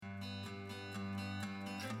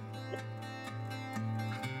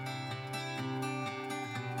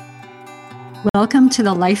Welcome to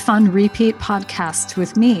the Life on Repeat podcast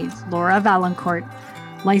with me, Laura Valancourt,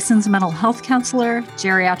 licensed mental health counselor,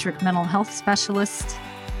 geriatric mental health specialist,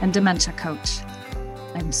 and dementia coach.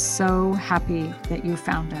 I'm so happy that you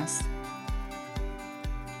found us.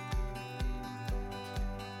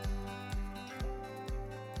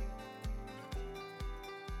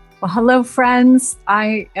 Well, hello, friends.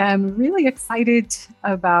 I am really excited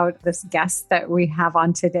about this guest that we have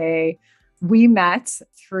on today. We met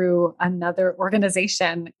through another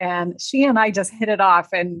organization, and she and I just hit it off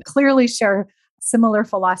and clearly share similar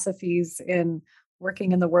philosophies in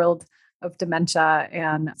working in the world of dementia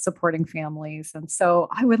and supporting families. And so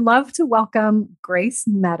I would love to welcome Grace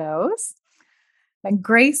Meadows. And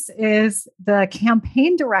Grace is the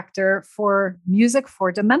campaign director for Music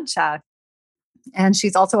for Dementia. And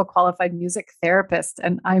she's also a qualified music therapist.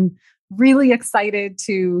 And I'm really excited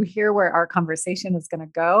to hear where our conversation is going to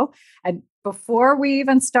go. And before we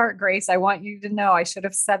even start, Grace, I want you to know, I should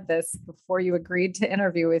have said this before you agreed to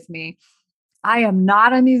interview with me. I am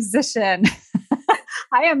not a musician.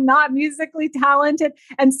 I am not musically talented.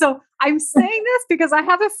 And so I'm saying this because I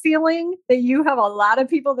have a feeling that you have a lot of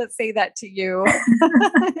people that say that to you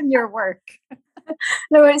in your work.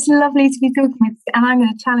 No, it's lovely to be talking with you, and I'm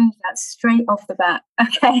going to challenge that straight off the bat.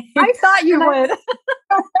 Okay. I thought you would.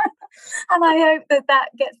 And I hope that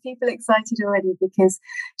gets people excited already, because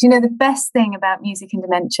do you know the best thing about music and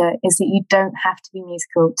dementia is that you don't have to be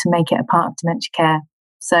musical to make it a part of dementia care.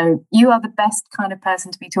 So you are the best kind of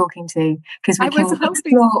person to be talking to, because we can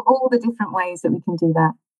explore all the different ways that we can do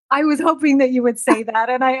that. I was hoping that you would say that.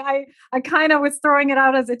 And I kind of was throwing it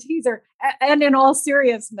out as a teaser. And in all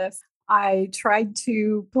seriousness, I tried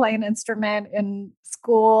to play an instrument in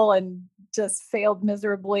school and just failed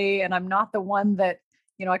miserably. And I'm not the one that,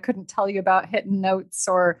 I couldn't tell you about hitting notes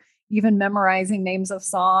or even memorizing names of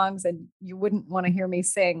songs, and you wouldn't want to hear me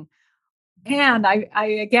sing. And I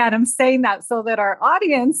again, I'm saying that so that our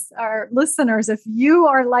audience, our listeners, if you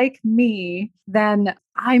are like me, then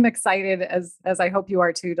I'm excited, as I hope you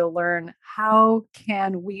are too, to learn how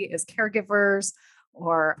can we as caregivers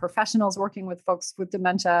or professionals working with folks with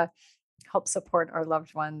dementia help support our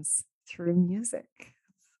loved ones through music.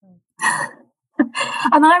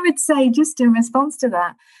 And I would say, just in response to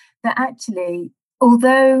that actually,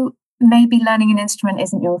 although maybe learning an instrument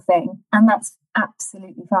isn't your thing, and that's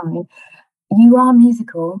absolutely fine, you are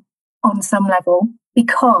musical on some level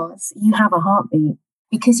because you have a heartbeat,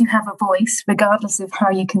 because you have a voice, regardless of how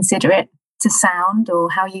you consider it to sound or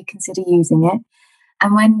how you consider using it.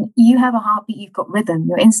 And when you have a heartbeat, you've got rhythm.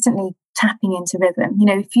 You're instantly tapping into rhythm.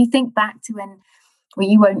 If you think back to when, well,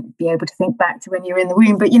 you won't be able to think back to when you're in the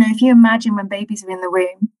womb, but if you imagine when babies are in the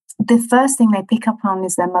womb, the first thing they pick up on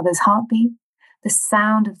is their mother's heartbeat, the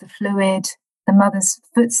sound of the fluid, the mother's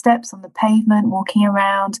footsteps on the pavement, walking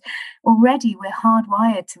around. Already we're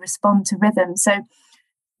hardwired to respond to rhythm. So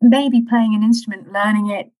maybe playing an instrument, learning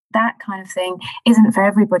it, that kind of thing isn't for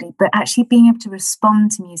everybody, but actually being able to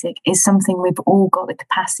respond to music is something we've all got the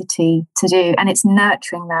capacity to do, and it's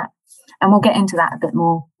nurturing that. And we'll get into that a bit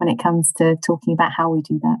more when it comes to talking about how we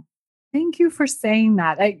do that. Thank you for saying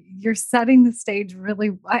that. You're setting the stage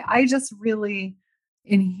really. I just really,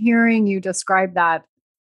 in hearing you describe that,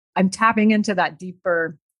 I'm tapping into that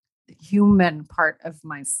deeper human part of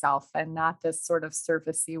myself and not this sort of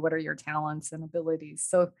surfacey, what are your talents and abilities?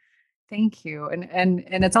 So thank you. And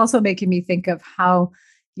it's also making me think of how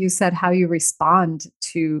you said how you respond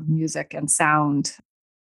to music and sound.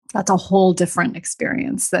 That's a whole different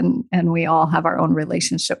experience, and we all have our own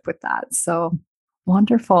relationship with that. So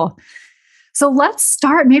wonderful. So let's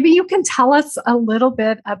start. Maybe you can tell us a little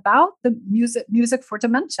bit about the Music for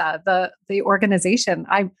Dementia, the organization.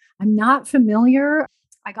 I'm not familiar.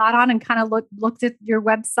 I got on and kind of looked at your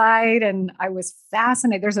website, and I was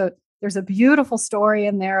fascinated. There's a beautiful story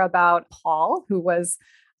in there about Paul, who was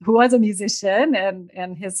a musician,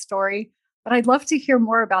 and his story. But I'd love to hear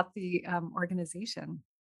more about the organization.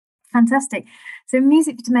 Fantastic. So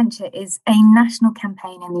Music for Dementia is a national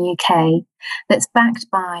campaign in the UK that's backed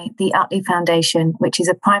by the Utley Foundation, which is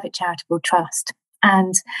a private charitable trust.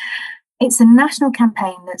 And it's a national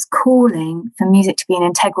campaign that's calling for music to be an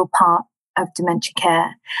integral part of dementia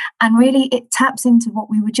care. And really it taps into what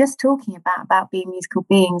we were just talking about being musical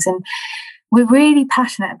beings. And we're really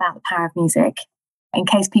passionate about the power of music, in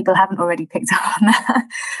case people haven't already picked up on that,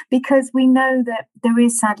 because we know that there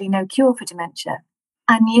is sadly no cure for dementia.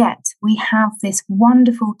 And yet we have this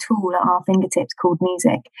wonderful tool at our fingertips called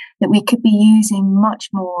music that we could be using much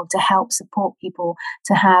more to help support people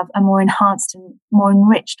to have a more enhanced and more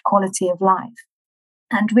enriched quality of life.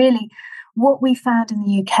 And really what we found in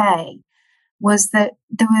the UK was that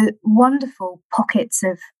there were wonderful pockets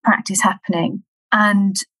of practice happening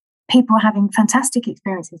and people were having fantastic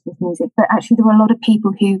experiences with music, but actually there were a lot of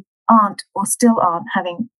people who aren't or still aren't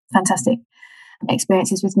having fantastic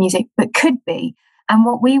experiences with music, but could be. And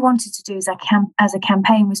what we wanted to do as a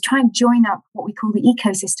campaign was try and join up what we call the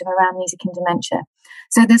ecosystem around music and dementia.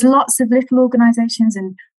 So there's lots of little organisations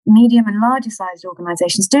and medium and larger sized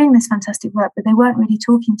organisations doing this fantastic work, but they weren't really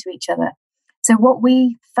talking to each other. So what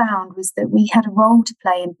we found was that we had a role to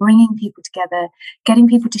play in bringing people together, getting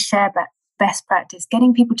people to share best practice,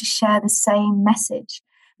 getting people to share the same message.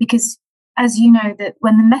 Because as you know, that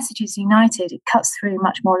when the message is united, it cuts through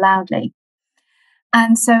much more loudly.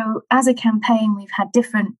 And so as a campaign, we've had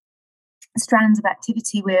different strands of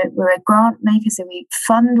activity. We're a grant maker, so we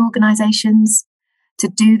fund organisations to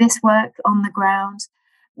do this work on the ground.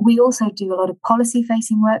 We also do a lot of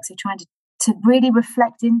policy-facing work, so trying to really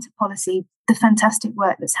reflect into policy the fantastic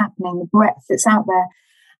work that's happening, the breadth that's out there.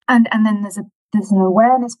 And then there's an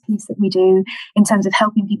awareness piece that we do in terms of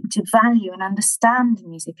helping people to value and understand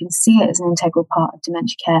music and see it as an integral part of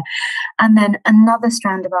dementia care. And then another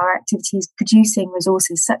strand of our activities, producing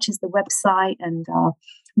resources such as the website and our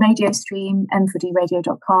radio stream,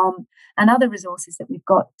 m4dradio.com, and other resources that we've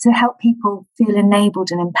got to help people feel enabled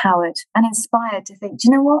and empowered and inspired to think, do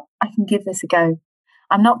you know what? I can give this a go.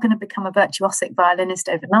 I'm not going to become a virtuosic violinist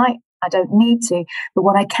overnight. I don't need to. But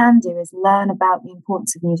what I can do is learn about the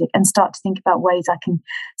importance of music and start to think about ways I can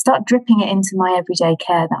start dripping it into my everyday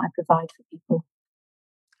care that I provide for people.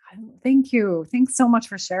 Thank you. Thanks so much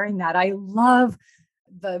for sharing that. I love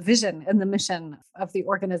the vision and the mission of the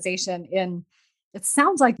organization. It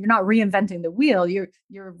sounds like you're not reinventing the wheel.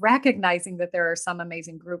 You're recognizing that there are some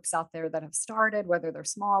amazing groups out there that have started, whether they're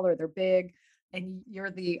small or they're big, and you're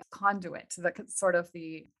the conduit, the sort of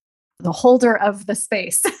the holder of the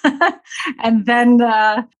space, and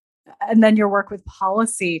then your work with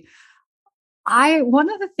policy. One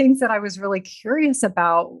of the things that I was really curious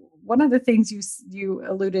about, one of the things you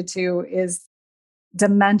alluded to is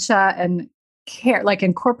dementia and care, like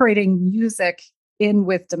incorporating music in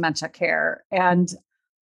with dementia care. And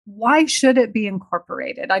why should it be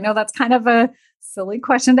incorporated? I know that's kind of a silly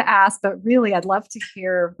question to ask, but really I'd love to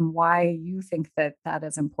hear why you think that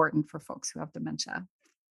is important for folks who have dementia.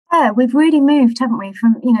 Yeah, we've really moved, haven't we?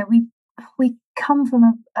 From, we come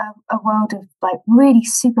from a world of like really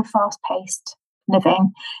super fast paced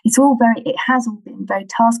living. It has all been very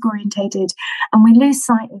task orientated, and we lose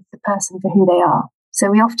sight of the person for who they are. So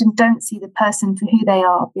we often don't see the person for who they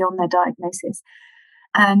are beyond their diagnosis.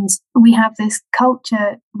 And we have this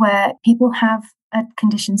culture where people have a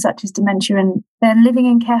condition such as dementia and they're living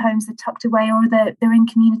in care homes, they're tucked away, or they're in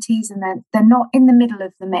communities and they're not in the middle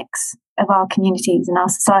of the mix of our communities and our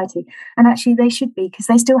society. And actually they should be, because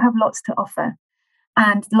they still have lots to offer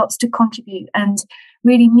and lots to contribute. And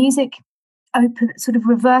really music sort of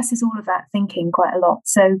reverses all of that thinking quite a lot.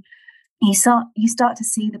 So you start to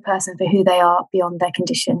see the person for who they are beyond their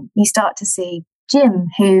condition. You start to see Jim,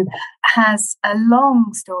 who has a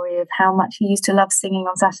long story of how much he used to love singing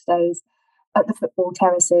on Saturdays at the football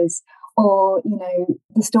terraces, or,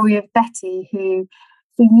 the story of Betty, who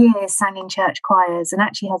for years sang in church choirs and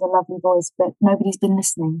actually has a lovely voice, but nobody's been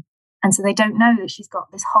listening. And so they don't know that she's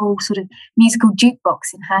got this whole sort of musical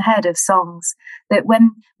jukebox in her head of songs that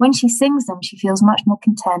when she sings them, she feels much more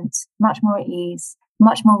content, much more at ease,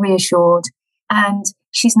 much more reassured. And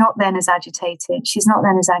she's not then as agitated. She's not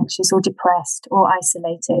then as anxious or depressed or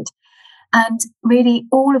isolated. And really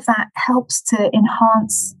all of that helps to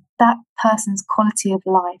enhance that person's quality of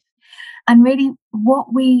life. And really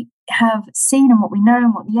what we have seen and what we know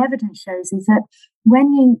and what the evidence shows is that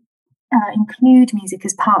when you include music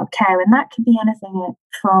as part of care, and that can be anything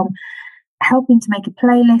from helping to make a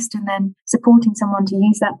playlist and then supporting someone to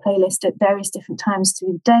use that playlist at various different times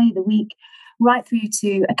through the day, the week, right through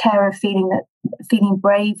to a carer feeling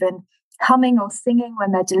brave and humming or singing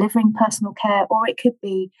when they're delivering personal care. Or it could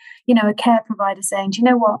be, a care provider saying, do you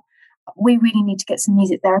know what, we really need to get some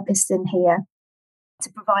music therapists in here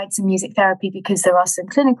to provide some music therapy because there are some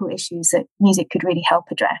clinical issues that music could really help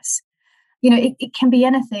address. It can be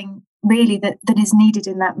anything really that is needed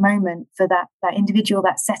in that moment for that individual,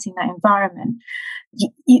 that setting, that environment.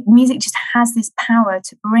 Music just has this power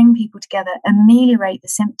to bring people together, ameliorate the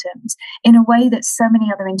symptoms in a way that so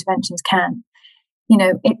many other interventions can.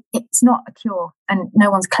 It's not a cure, and no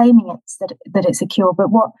one's claiming that it's a cure. But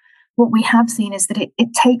what we have seen is that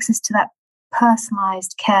it takes us to that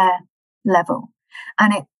personalised care level.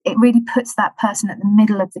 And it really puts that person at the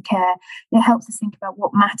middle of the care. It helps us think about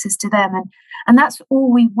what matters to them. And that's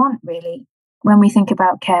all we want, really, when we think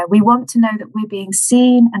about care. We want to know that we're being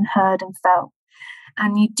seen and heard and felt.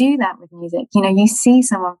 And you do that with music. You know, you see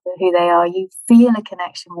someone for who they are, you feel a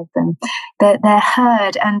connection with them, they're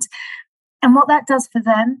heard. And what that does for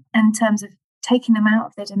them in terms of taking them out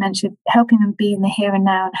of their dementia, helping them be in the here and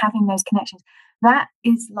now and having those connections, that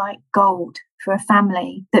is like gold for a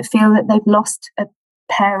family that feel that they've lost a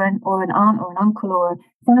parent or an aunt or an uncle or a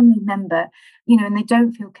family member, you know, and they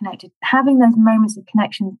don't feel connected. Having those moments of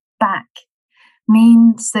connection back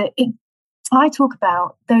means that I talk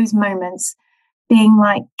about those moments being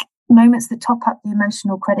like moments that top up the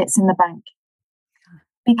emotional credits in the bank.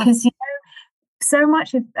 Because, you know, so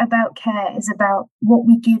much about care is about what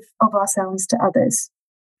we give of ourselves to others.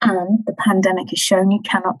 And the pandemic has shown you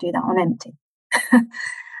cannot do that on empty.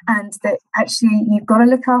 And that actually you've got to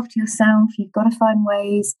look after yourself. You've got to find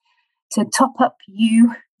ways to top up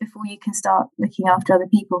you before you can start looking after other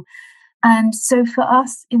people. And so for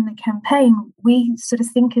us in the campaign, we sort of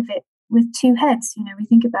think of it with two heads. You know, we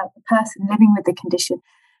think about the person living with the condition,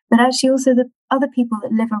 but actually also the other people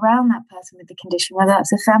that live around that person with the condition, whether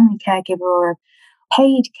that's a family caregiver or a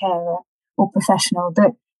paid carer or professional,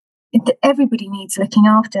 that everybody needs looking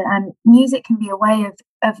after. And music can be a way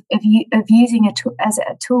of using it as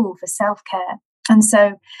a tool for self-care. And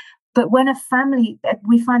so, but when a family,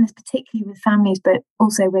 we find this particularly with families, but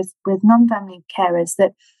also with non-family carers,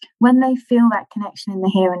 that when they feel that connection in the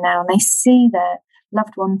here and now, and they see their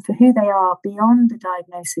loved one for who they are beyond the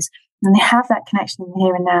diagnosis, and they have that connection in the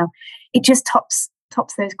here and now, it just tops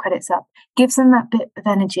those credits up, gives them that bit of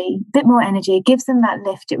energy, bit more energy, it gives them that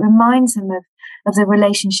lift, it reminds them of the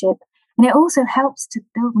relationship, and it also helps to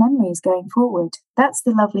build memories going forward. That's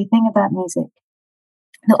the lovely thing about music,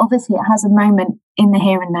 that obviously it has a moment in the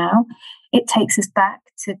here and now, it takes us back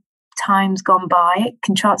to times gone by, it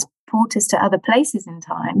can transport us to other places in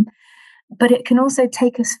time, but it can also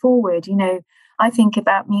take us forward. You know, I think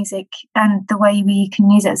about music and the way we can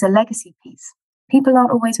use it as a legacy piece. People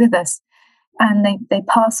aren't always with us, and they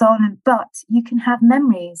pass on, but you can have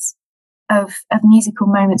memories of musical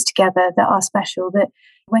moments together that are special, that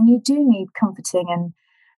when you do need comforting and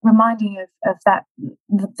reminding of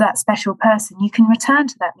that special person, you can return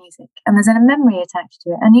to that music, and there's a memory attached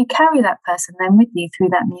to it, and you carry that person then with you through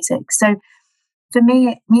that music. So for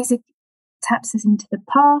me, music taps us into the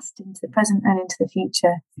past, into the present, and into the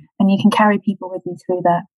future, and you can carry people with you through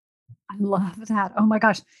that. I love that. Oh my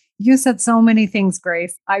gosh. You said so many things,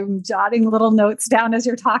 Grace. I'm jotting little notes down as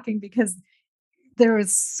you're talking because there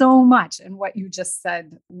is so much in what you just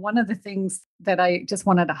said. One of the things that I just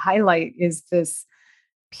wanted to highlight is this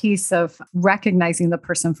piece of recognizing the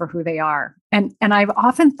person for who they are. And I've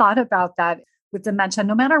often thought about that with dementia,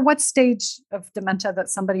 no matter what stage of dementia that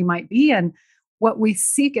somebody might be in, what we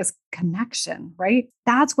seek is connection, right?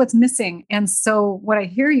 That's what's missing. And so what I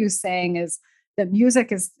hear you saying is that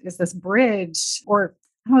music is this bridge, or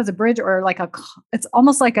I don't know, it's a bridge or like it's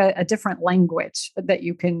almost like a different language that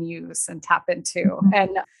you can use and tap into. Mm-hmm.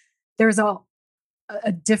 And there's a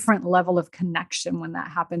different level of connection when that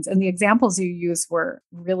happens. And the examples you use were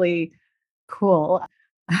really cool.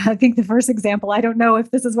 I think the first example, I don't know if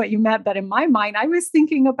this is what you meant, but in my mind, I was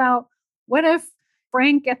thinking about what if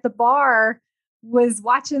Frank at the bar was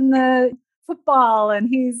watching the football and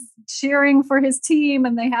he's cheering for his team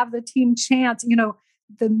and they have the team chant, you know,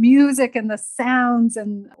 the music and the sounds,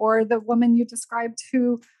 or the woman you described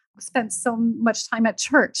who spent so much time at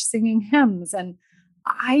church singing hymns. And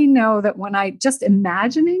I know that when I just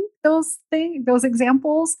imagining those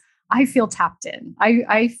examples, I feel tapped in.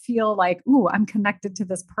 I feel like, ooh, I'm connected to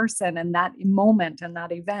this person and that moment and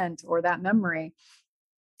that event or that memory.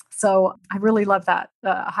 So I really love that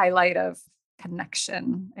highlight of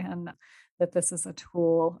connection, and that this is a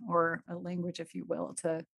tool or a language, if you will,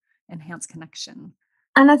 to enhance connection.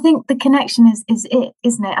 And I think the connection is it,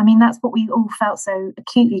 isn't it? I mean, that's what we all felt so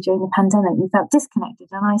acutely during the pandemic. We felt disconnected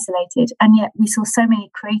and isolated, and yet we saw so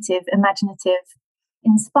many creative, imaginative,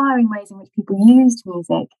 inspiring ways in which people used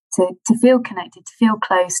music to feel connected, to feel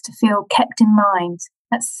close, to feel kept in mind.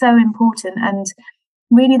 That's so important. And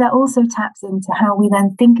really that also taps into how we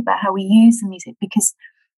then think about how we use the music, because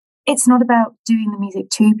it's not about doing the music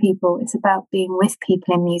to people, it's about being with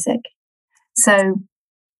people in music. So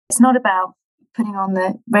it's not about putting on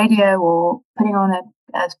the radio or putting on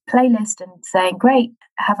a playlist and saying, great,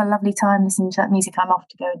 have a lovely time listening to that music, I'm off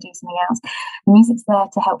to go and do something else. The music's there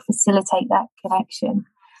to help facilitate that connection.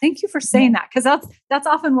 Thank you for saying that, because that's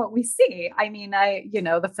often what we see. I mean,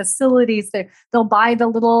 the facilities, they'll buy the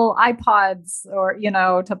little iPods or,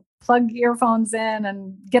 to plug earphones in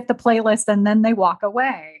and get the playlist, and then they walk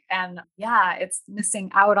away. And yeah, it's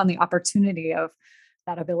missing out on the opportunity of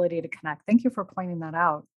that ability to connect. Thank you for pointing that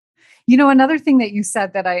out. Another thing that you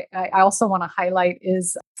said that I also want to highlight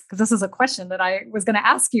is, because this is a question that I was going to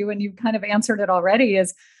ask you and you kind of answered it already,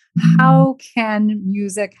 is how can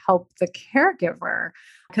music help the caregiver?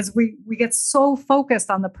 Because we get so focused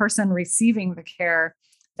on the person receiving the care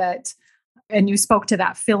that, and you spoke to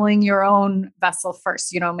that, filling your own vessel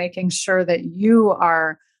first, making sure that you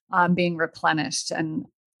are being replenished. And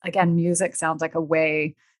again, music sounds like a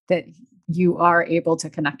way that you are able to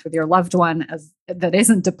connect with your loved one that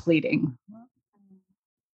isn't depleting.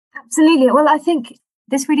 Absolutely. Well, I think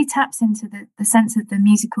this really taps into the sense of the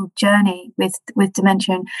musical journey with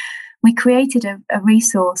dementia. And we created a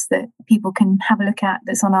resource that people can have a look at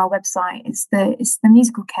that's on our website. It's the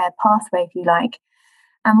musical care pathway, if you like.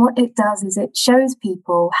 And what it does is it shows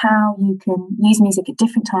people how you can use music at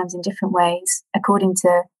different times in different ways, according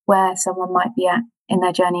to where someone might be at in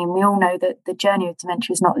their journey. And we all know that the journey of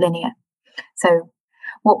dementia is not linear. So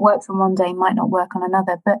what works on one day might not work on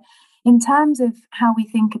another. But in terms of how we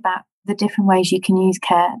think about the different ways you can use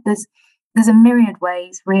care, there's a myriad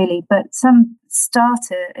ways, really. But some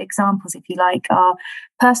starter examples, if you like, are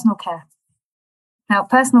personal care. Now,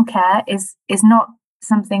 personal care is not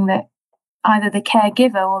something that either the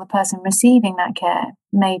caregiver or the person receiving that care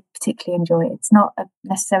may particularly enjoy. It's not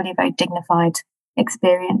necessarily a very dignified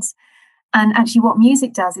experience. And actually what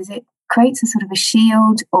music does is it creates a sort of a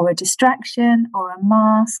shield or a distraction or a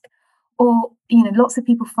mask, or, lots of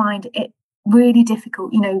people find it really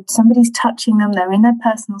difficult. Somebody's touching them, they're in their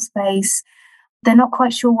personal space, they're not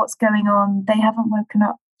quite sure what's going on, they haven't woken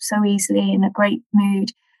up so easily in a great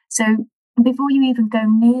mood. So before you even go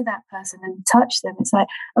near that person and touch them, it's like,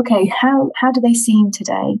 okay, how do they seem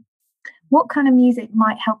today? What kind of music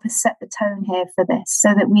might help us set the tone here for this,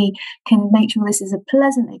 so that we can make sure this is a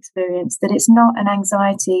pleasant experience, that it's not an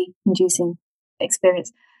anxiety-inducing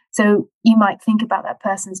experience? So you might think about that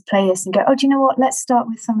person's playlist and go, oh, do you know what? Let's start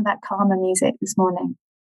with some of that calmer music this morning,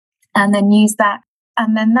 and then use that.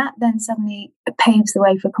 And then that suddenly paves the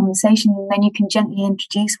way for conversation. And then you can gently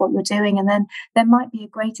introduce what you're doing. And then there might be a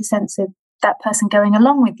greater sense of that person going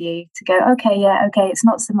along with you to go, okay, it's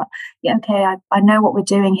not so much, I know what we're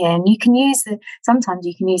doing here. And you can sometimes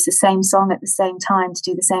you can use the same song at the same time to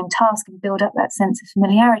do the same task and build up that sense of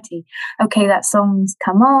familiarity. Okay, that song's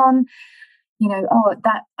come on,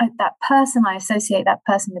 that person, I associate that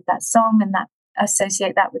person with that song, and that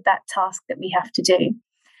associate that with that task that we have to do.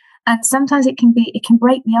 And sometimes it can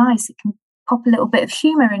break the ice. It can pop a little bit of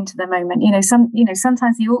humor into the moment.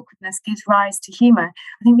 Sometimes the awkwardness gives rise to humor.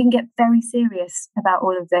 I think we can get very serious about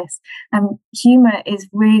all of this. And humor is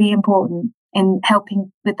really important in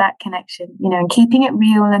helping with that connection, and keeping it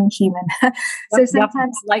real and human. So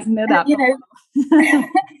sometimes lighten it up.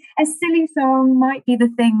 A silly song might be the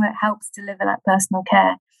thing that helps deliver that personal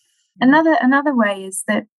care. Another way is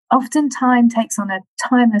that often time takes on a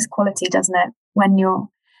timeless quality, doesn't it, when you're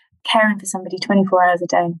caring for somebody 24 hours a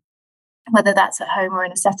day, whether that's at home or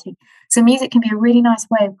in a setting. So music can be a really nice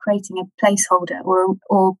way of creating a placeholder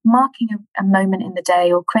or marking a moment in the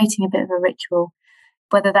day, or creating a bit of a ritual,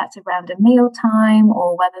 whether that's around a meal time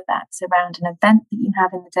or whether that's around an event that you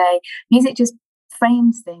have in the day. Music just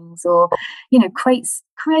frames things, or creates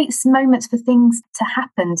moments for things to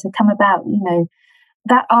happen, to come about.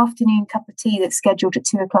 That afternoon cup of tea that's scheduled at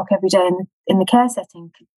 2:00 every day in the care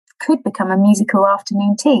setting could become a musical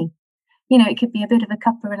afternoon tea. It could be a bit of a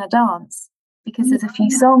cuppa and a dance, because there's a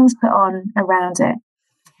few songs put on around it.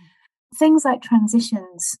 Things like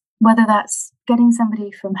transitions, whether that's getting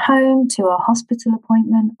somebody from home to a hospital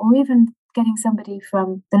appointment, or even getting somebody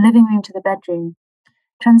from the living room to the bedroom.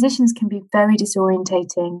 Transitions can be very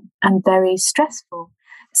disorientating and very stressful.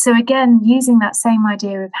 So again, using that same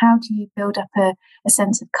idea of how do you build up a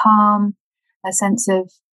sense of calm, a sense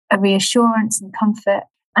of a reassurance and comfort.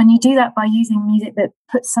 And you do that by using music that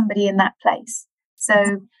puts somebody in that place.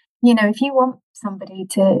 So, if you want somebody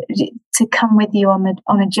to come with you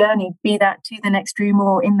on a journey, be that to the next room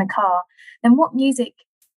or in the car, then what music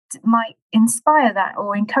might inspire that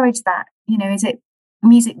or encourage that? Is it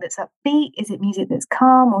music that's upbeat? Is it music that's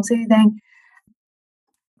calm or soothing?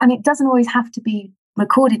 And it doesn't always have to be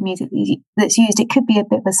recorded music that's used. It could be a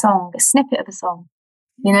bit of a song, a snippet of a song.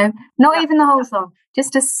 Not even the whole song,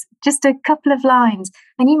 just a couple of lines,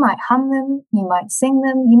 and you might hum them, you might sing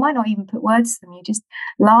them, you might not even put words to them, you're just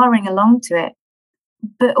lowering along to it.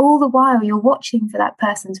 But all the while you're watching for that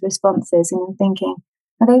person's responses, and you're thinking,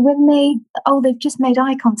 are they with me? Oh, they've just made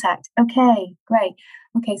eye contact. Okay, great.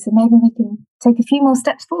 Okay, so maybe we can take a few more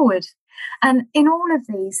steps forward. And in all of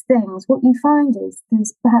these things, what you find is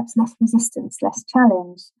there's perhaps less resistance, less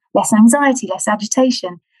challenge, less anxiety, less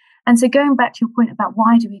agitation. And so going back to your point about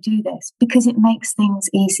why do we do this? Because it makes things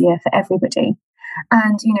easier for everybody.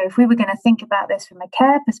 And, if we were going to think about this from a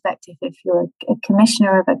care perspective, if you're a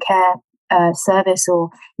commissioner of a care service or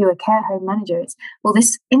you're a care home manager,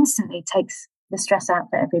 this instantly takes the stress out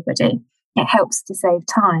for everybody. It helps to save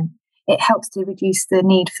time. It helps to reduce the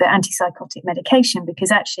need for antipsychotic medication,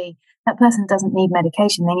 because actually that person doesn't need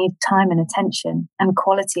medication. They need time and attention and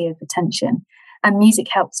quality of attention. And music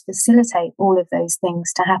helps facilitate all of those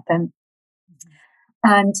things to happen.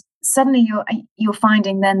 And suddenly you're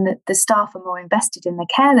finding then that the staff are more invested in the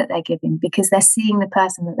care that they're giving, because they're seeing the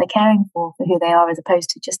person that they're caring for who they are, as opposed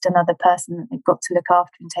to just another person that they've got to look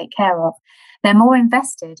after and take care of. They're more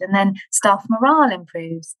invested, and then staff morale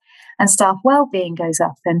improves and staff well-being goes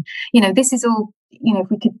up. And, this is all, if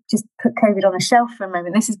we could just put COVID on a shelf for a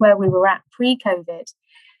moment, this is where we were at pre-COVID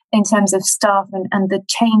in terms of staff and the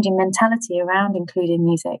change in mentality around including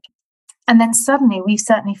music. And then suddenly we've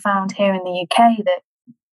certainly found here in the UK that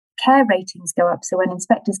care ratings go up. So when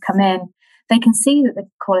inspectors come in, they can see that the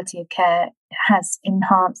quality of care has been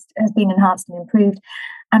enhanced and improved,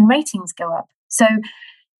 and ratings go up. So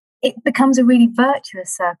it becomes a really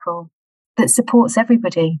virtuous circle that supports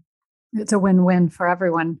everybody. It's a win-win for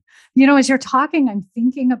everyone. As you're talking, I'm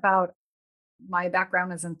thinking about my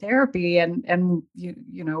background is in therapy, and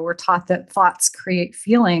we're taught that thoughts create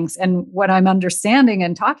feelings. And what I'm understanding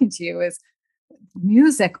and talking to you is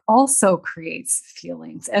music also creates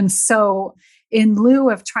feelings. And so in lieu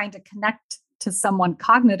of trying to connect to someone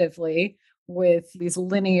cognitively with these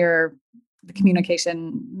linear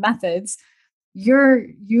communication methods,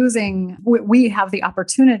 we have the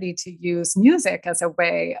opportunity to use music as a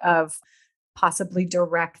way of possibly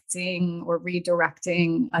directing or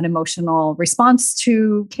redirecting an emotional response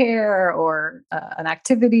to care or an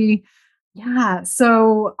activity. Yeah.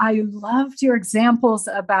 So I loved your examples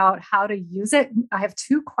about how to use it. I have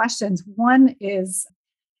two questions. One is,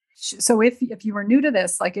 so if you were new to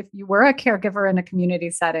this, like if you were a caregiver in a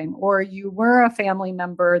community setting, or you were a family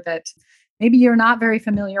member that maybe you're not very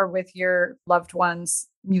familiar with your loved one's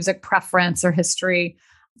music preference or history,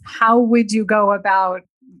 how would you go about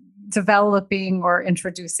developing or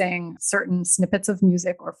introducing certain snippets of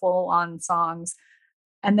music or full-on songs?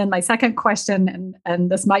 And then my second question,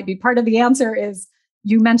 and this might be part of the answer, is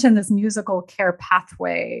you mentioned this musical care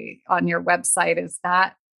pathway on your website. Is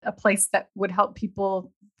that a place that would help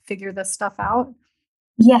people figure this stuff out?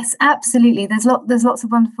 Yes, absolutely. There's lots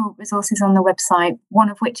of wonderful resources on the website, one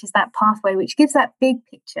of which is that pathway, which gives that big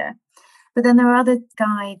picture. But then there are other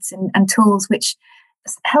guides and tools which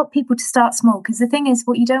help people to start small. Because the thing is,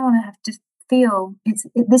 what you don't want to have to feel,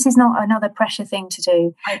 this is not another pressure thing to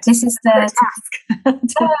do. Right. This is there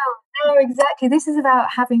to no, exactly. This is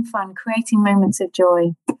about having fun, creating moments of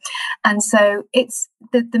joy. And so it's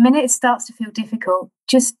the minute it starts to feel difficult,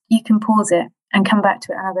 just you can pause it and come back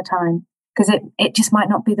to it another time, because it just might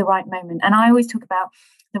not be the right moment. And I always talk about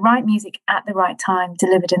the right music at the right time,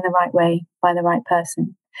 delivered in the right way by the right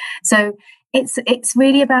person. So it's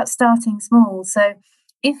really about starting small. So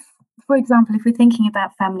if, for example, if we're thinking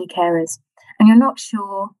about family carers and you're not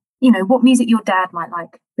sure, what music your dad might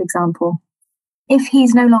like, for example, if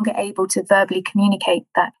he's no longer able to verbally communicate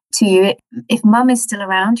that to you, if mum is still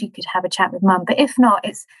around, you could have a chat with mum. But if not,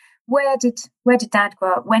 it's where did dad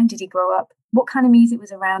grow up? When did he grow up? What kind of music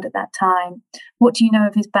was around at that time? What do you know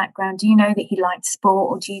of his background? Do you know that he liked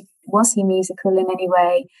sport, or was he musical in any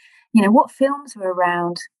way? What films were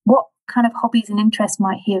around? What kind of hobbies and interests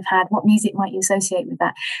might he have had? What music might you associate with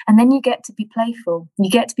that? And then you get to be playful. You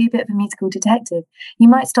get to be a bit of a musical detective. You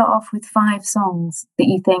might start off with 5 songs that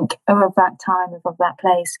you think are of that time, of that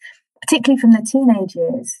place, particularly from the teenage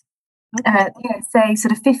years. Okay. Say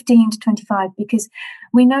sort of 15 to 25, because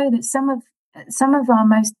we know that some of our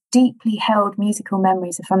most deeply held musical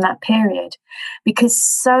memories are from that period, because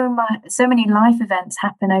so many life events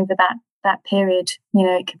happen over that period.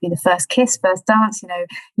 It could be the first kiss, first dance,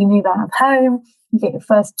 you move out of home, you get your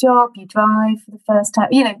first job, you drive for the first time,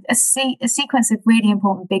 a sequence of really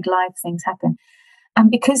important big life things happen.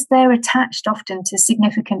 And because they're attached often to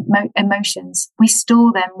significant emotions, we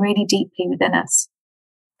store them really deeply within us.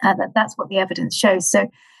 That's what the evidence shows. So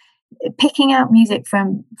picking out music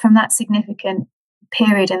from that significant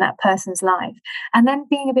period in that person's life, and then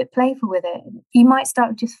being a bit playful with it. You might start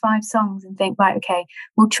with just 5 songs and think, right, okay,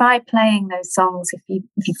 we'll try playing those songs if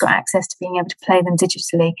you've got access to being able to play them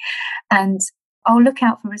digitally, and I'll look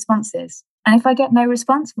out for responses. And if I get no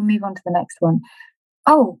response, we'll move on to the next one.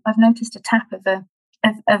 Oh, I've noticed a tap of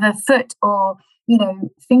a foot, or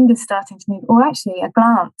fingers starting to move, or actually a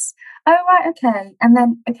glance. Oh, right, okay. And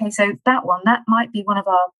then, so that might be one of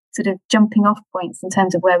our sort of jumping off points in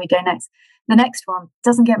terms of where we go next. The next one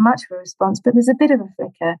doesn't get much of a response, but there's a bit of a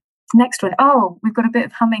flicker. Next one, oh, we've got a bit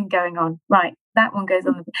of humming going on. Right, That one goes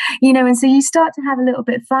on, and so you start to have a little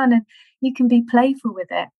bit of fun and you can be playful with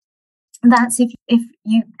it. That's if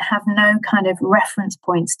you have no kind of reference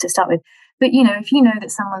points to start with. But, if you know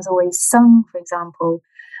that someone's always sung, for example,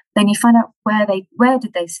 then you find out where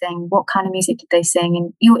did they sing, what kind of music did they sing,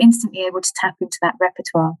 and you're instantly able to tap into that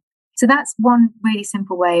repertoire. So that's one really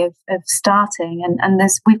simple way of starting. And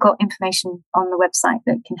we've got information on the website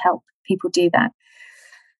that can help people do that.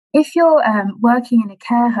 If you're working in a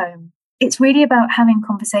care home, it's really about having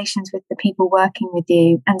conversations with the people working with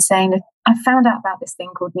you and saying, I found out about this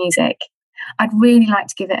thing called music. I'd really like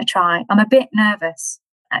to give it a try. I'm a bit nervous,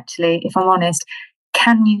 actually, if I'm honest.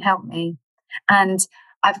 Can you help me? And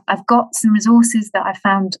I've got some resources that I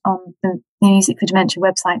found on the Music for Dementia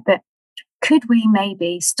website, but could we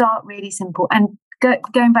maybe start really simple? And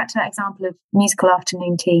going back to that example of musical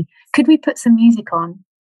afternoon tea, could we put some music on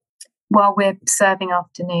while we're serving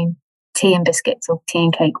afternoon tea and biscuits or tea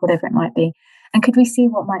and cake, whatever it might be? And could we see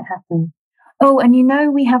what might happen? Oh, and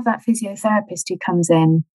we have that physiotherapist who comes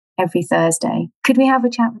in every Thursday. Could we have a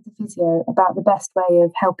chat with the physio about the best way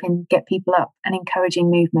of helping get people up and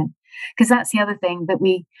encouraging movement? Because that's the other thing that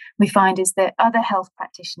we find is that other health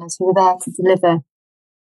practitioners who are there to deliver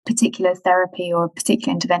particular therapy or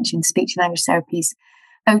particular intervention, speech and language therapies,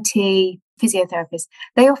 OT, physiotherapists,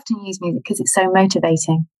 they often use music because it's so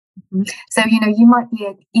motivating. Mm-hmm. So,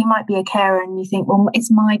 you might be a carer and you think, well,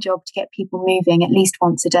 it's my job to get people moving at least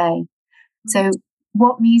once a day. Mm-hmm. So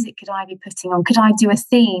what music could I be putting on? Could I do a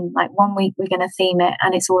theme? Like one week we're going to theme it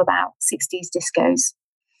and it's all about 60s discos.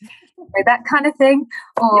 So that kind of thing.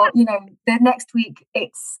 Or, the next week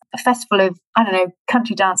it's a festival of,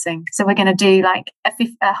 country dancing. So we're going to do like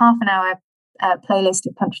a half an hour playlist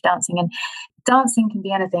of country dancing. And dancing can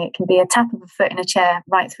be anything. It can be a tap of a foot in a chair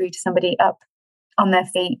right through to somebody up on their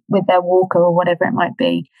feet with their walker or whatever it might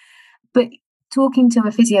be. But talking to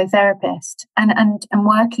a physiotherapist and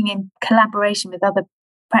working in collaboration with other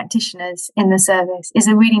practitioners in the service is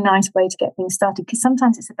a really nice way to get things started, because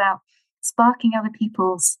sometimes it's about sparking other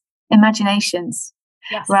people's imaginations.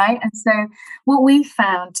 Yes. Right? And so what we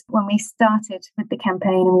found when we started with the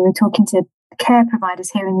campaign and we were talking to care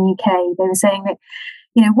providers here in the UK, they were saying that,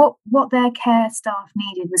 what their care staff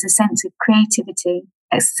needed was a sense of creativity,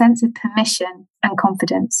 a sense of permission and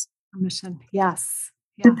confidence. Permission, yes.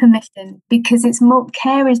 Yeah. The permission, because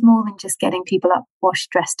care is more than just getting people up, washed,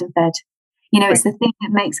 dressed, in bed. Right. It's the thing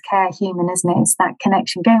that makes care human, isn't it? It's that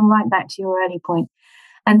connection, going right back to your early point.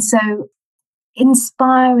 And so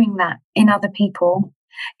inspiring that in other people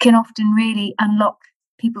can often really unlock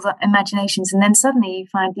people's imaginations. And then suddenly you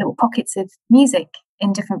find little pockets of music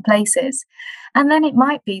in different places. And then it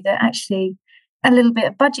might be that actually a little bit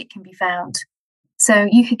of budget can be found. So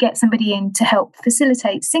you could get somebody in to help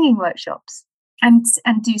facilitate singing workshops and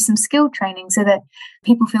do some skill training so that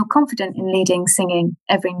people feel confident in leading singing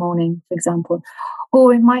every morning, for example.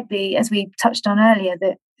 Or it might be, as we touched on earlier,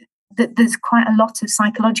 that there's quite a lot of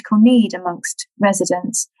psychological need amongst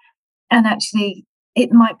residents. And actually,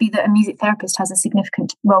 it might be that a music therapist has a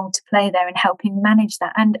significant role to play there in helping manage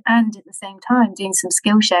that and at the same time doing some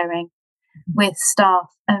skill sharing with staff.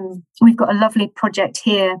 We've got a lovely project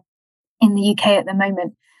here in the UK at the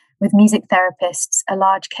moment with music therapists, a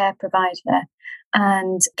large care provider,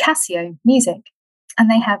 and Casio Music. And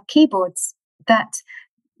they have keyboards that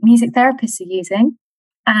music therapists are using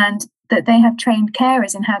and that they have trained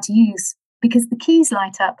carers in how to use, because the keys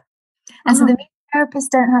light up. And so the music therapists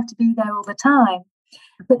don't have to be there all the time,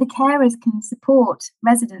 but the carers can support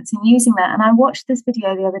residents in using that. And I watched this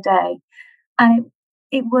video the other day, and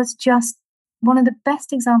it was just one of the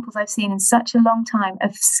best examples I've seen in such a long time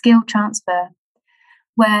of skill transfer,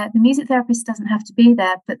 where the music therapist doesn't have to be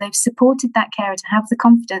there, but they've supported that carer to have the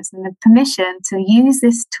confidence and the permission to use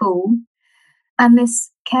this tool. And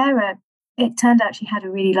this carer, it turned out she had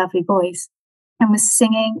a really lovely voice and was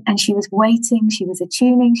singing, and she was waiting, she was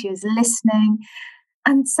attuning, she was listening.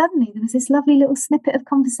 And suddenly there was this lovely little snippet of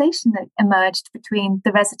conversation that emerged between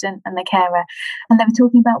the resident and the carer. And they were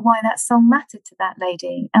talking about why that song mattered to that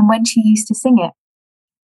lady and when she used to sing it.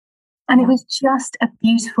 And it was just a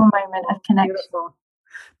beautiful moment of connection.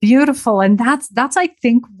 Beautiful. And that's I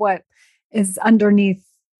think what is underneath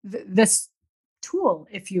this tool,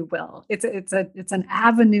 if you will. It's an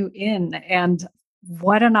avenue in, and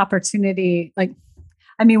what an opportunity.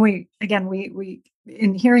 We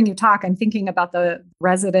in hearing you talk, I'm thinking about the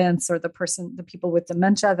residents or the people with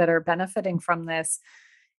dementia that are benefiting from this.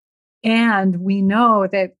 And we know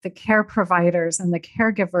that the care providers and the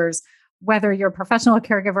caregivers, whether you're a professional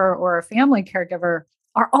caregiver or a family caregiver,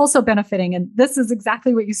 are also benefiting. And this is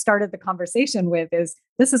exactly what you started the conversation with, is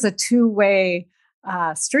this is a two-way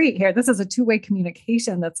street here. This is a two-way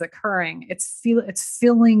communication that's occurring. It's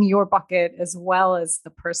filling your bucket as well as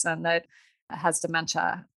the person that has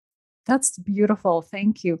dementia. That's beautiful.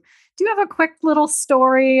 Thank you. Do you have a quick little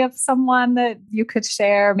story of someone that you could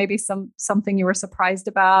share? Maybe something you were surprised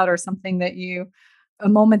about, or something that a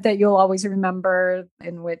moment that you'll always remember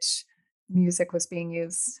in which music was being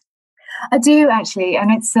used? I do actually,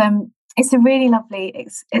 and it's a really lovely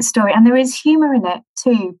story, and there is humour in it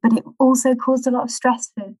too, but it also caused a lot of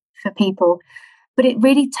stress for people. But it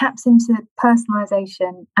really taps into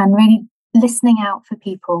personalisation and really listening out for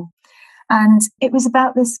people. And it was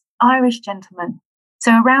about this Irish gentleman.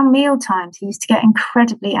 So around meal times, he used to get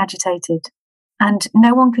incredibly agitated, and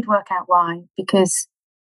no one could work out why, because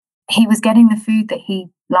he was getting the food that he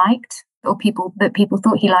liked, or people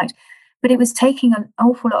thought he liked, but it was taking an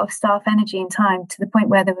awful lot of staff energy and time, to the point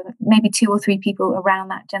where there were maybe 2 or 3 people around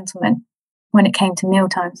that gentleman when it came to meal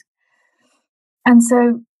times. And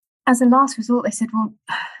so as a last resort, they said, well,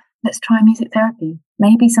 let's try music therapy.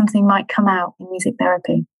 Maybe something might come out in music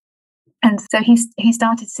therapy. And so he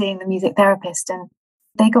started seeing the music therapist, and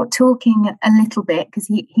they got talking a little bit, because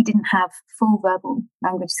he didn't have full verbal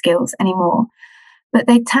language skills anymore. But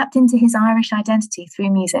they tapped into his Irish identity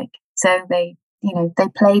through music. So they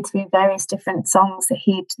played through various different songs that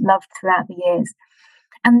he'd loved throughout the years.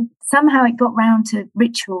 And somehow it got round to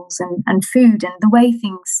rituals and food and the way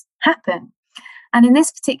things happen. And in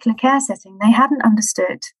this particular care setting, they hadn't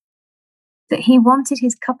understood that he wanted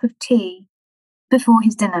his cup of tea before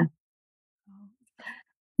his dinner.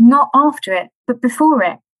 Not after it, but before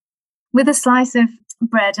it, with a slice of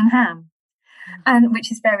bread and ham, and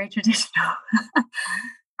which is very traditional.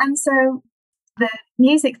 And so the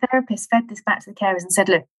music therapist fed this back to the carers and said,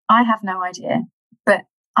 look, I have no idea, but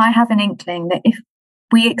I have an inkling that if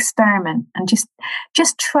we experiment and just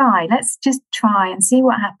try, let's just try and see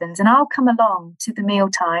what happens. And I'll come along to the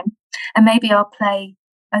mealtime, and maybe I'll play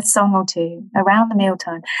a song or two around the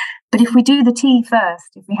mealtime. But if we do the tea first,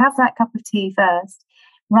 if we have that cup of tea first,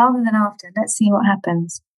 rather than after, let's see what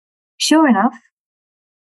happens. Sure enough,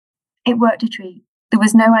 it worked a treat. There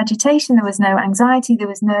was no agitation, there was no anxiety, there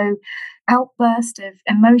was no outburst of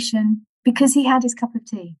emotion, because he had his cup of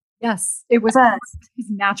tea. Yes, it was his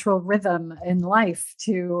natural rhythm in life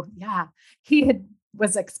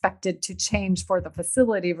was expected to change for the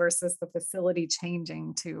facility versus the facility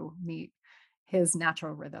changing to meet his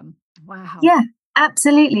natural rhythm. Wow. Yeah,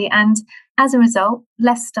 absolutely. And as a result,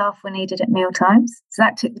 less staff were needed at mealtimes. So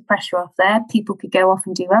that took the pressure off there. People could go off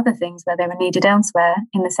and do other things where they were needed elsewhere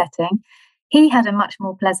in the setting. He had a much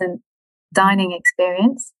more pleasant dining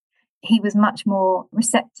experience. He was much more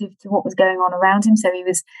receptive to what was going on around him. So he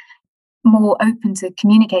was more open to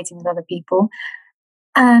communicating with other people.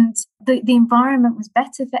 And the environment was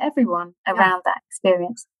better for everyone around that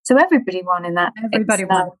experience. So everybody won in that. Everybody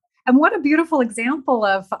won. And what a beautiful example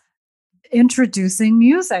of introducing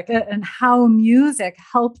music and how music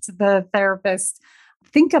helped the therapist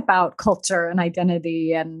think about culture and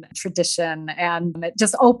identity and tradition. And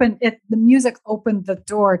the music opened the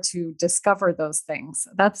door to discover those things.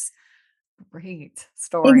 That's a great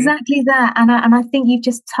story. Exactly that. And I think you've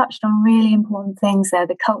just touched on really important things there: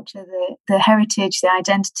 the culture, the heritage, the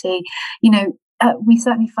identity. We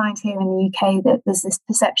certainly find here in the UK that there's this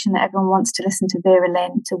perception that everyone wants to listen to Vera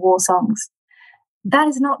Lynn, to war songs. That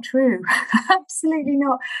is not true. Absolutely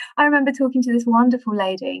not. I remember talking to this wonderful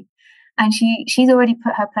lady, and she's already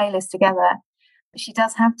put her playlist together. She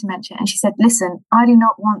does have dementia, and she said, listen, I do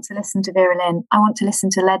not want to listen to Vera Lynn. I want to listen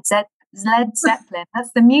to Led Zeppelin.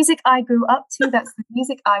 That's the music I grew up to. That's the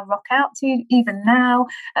music I rock out to even now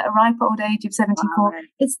at a ripe old age of 74. Wow.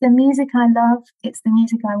 It's the music I love. It's the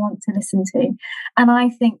music I want to listen to. And I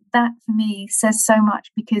think that for me says so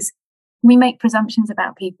much, because we make presumptions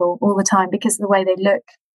about people all the time because of the way they look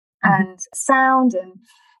and sound and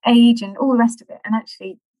age and all the rest of it. And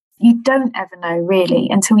actually, you don't ever know really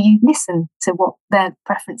until you listen to what their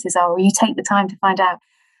preferences are, or you take the time to find out.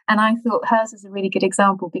 And I thought hers was a really good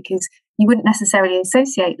example, because you wouldn't necessarily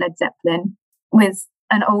associate Led Zeppelin with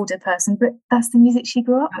an older person, but that's the music she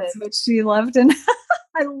grew up with. That's what she loved. And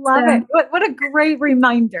I love it. What a great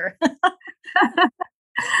reminder.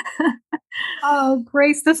 Oh,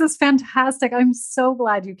 Grace, this is fantastic. I'm so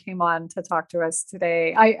glad you came on to talk to us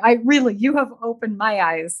today. I really, you have opened my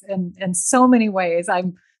eyes in so many ways.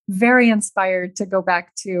 I'm very inspired to go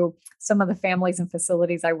back to some of the families and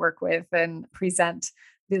facilities I work with and present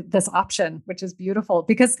this option, which is beautiful.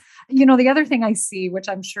 Because, the other thing I see, which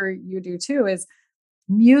I'm sure you do too, is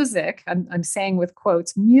music. I'm saying with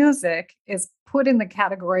quotes, music is put in the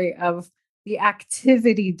category of the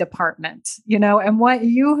activity department, and what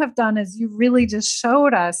you have done is you really just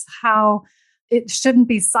showed us how it shouldn't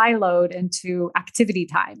be siloed into activity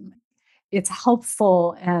time. It's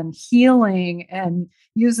helpful and healing and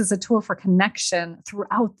used as a tool for connection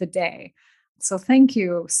throughout the day. So thank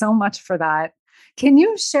you so much for that. Can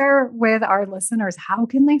you share with our listeners, how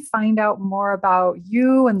can they find out more about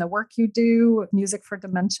you and the work you do, Music for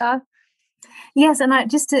Dementia? Yes, and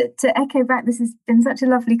just to echo back, this has been such a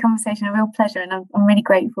lovely conversation, a real pleasure, and I'm really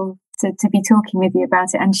grateful to be talking with you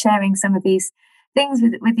about it and sharing some of these things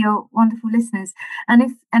with your wonderful listeners.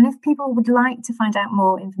 And if people would like to find out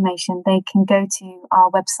more information, they can go to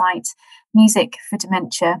our website,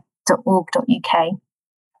 musicfordementia.org.uk.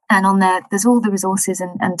 And on there's all the resources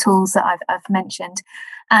and tools that I've mentioned.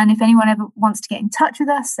 And if anyone ever wants to get in touch with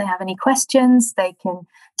us, they have any questions, they can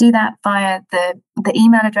do that via the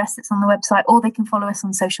email address that's on the website, or they can follow us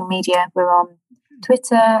on social media. We're on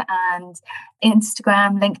Twitter and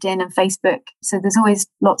Instagram, LinkedIn and Facebook. So there's always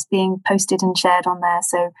lots being posted and shared on there.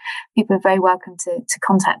 So people are very welcome to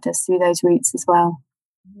contact us through those routes as well.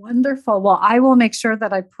 Wonderful. Well, I will make sure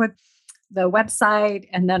that I put the website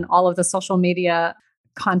and then all of the social media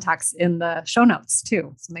contacts in the show notes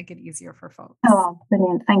too, so make it easier for folks. Oh,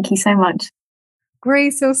 brilliant. Thank you so much.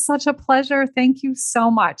 Grace, it was such a pleasure. Thank you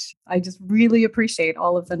so much. I just really appreciate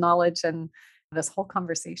all of the knowledge and this whole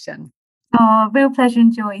conversation. Oh, real pleasure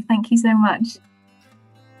and joy. Thank you so much.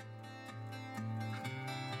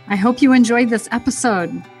 I hope you enjoyed this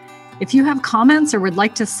episode. If you have comments or would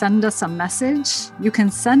like to send us a message, you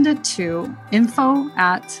can send it to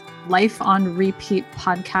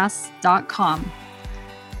info@lifeonrepeatpodcast.com.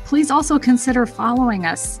 Please also consider following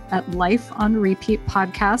us at Life on Repeat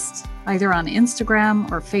Podcast, either on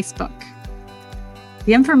Instagram or Facebook.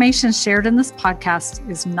 The information shared in this podcast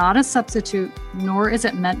is not a substitute, nor is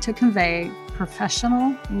it meant to convey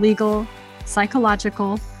professional, legal,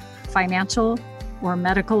 psychological, financial, or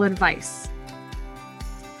medical advice.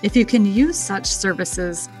 If you can use such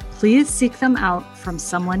services, please seek them out from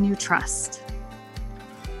someone you trust.